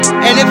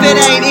if it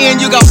ain't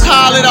in, you gon'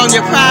 call it on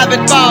your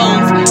private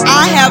phones.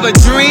 I have a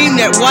dream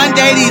that one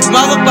day these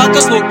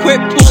motherfuckers will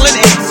quit pulling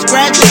and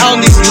scratching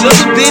on these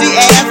little bitty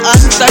ass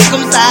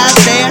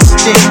uncircumcised ass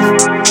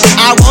dicks.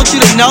 I want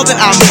you to know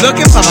that I'm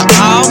looking for the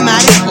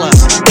Almighty Club.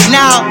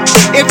 Now,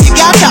 if you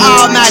got the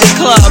Almighty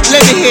Club,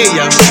 let me hear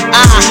you.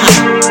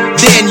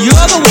 Then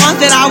you're the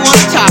ones that I want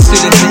to talk to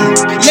this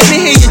evening. Let me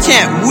hear you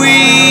chant, we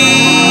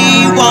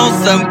want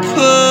some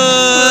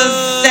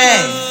pussy.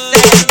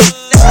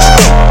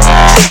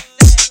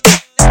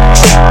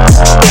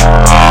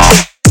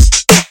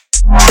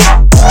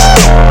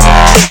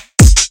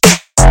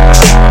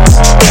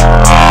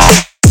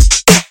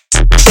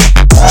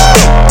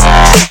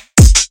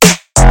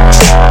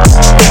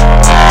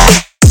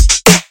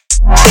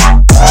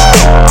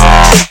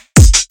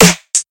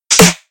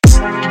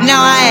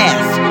 Now I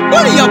ask,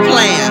 what are your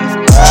plans?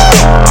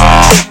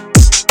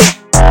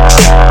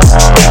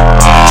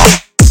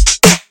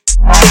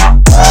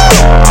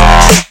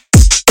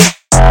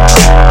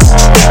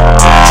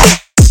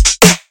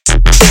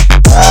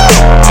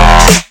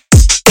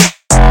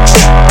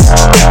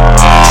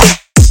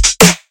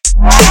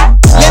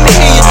 Let me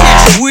hear you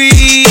chant, we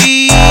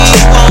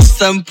want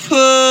some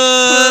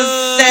pussy.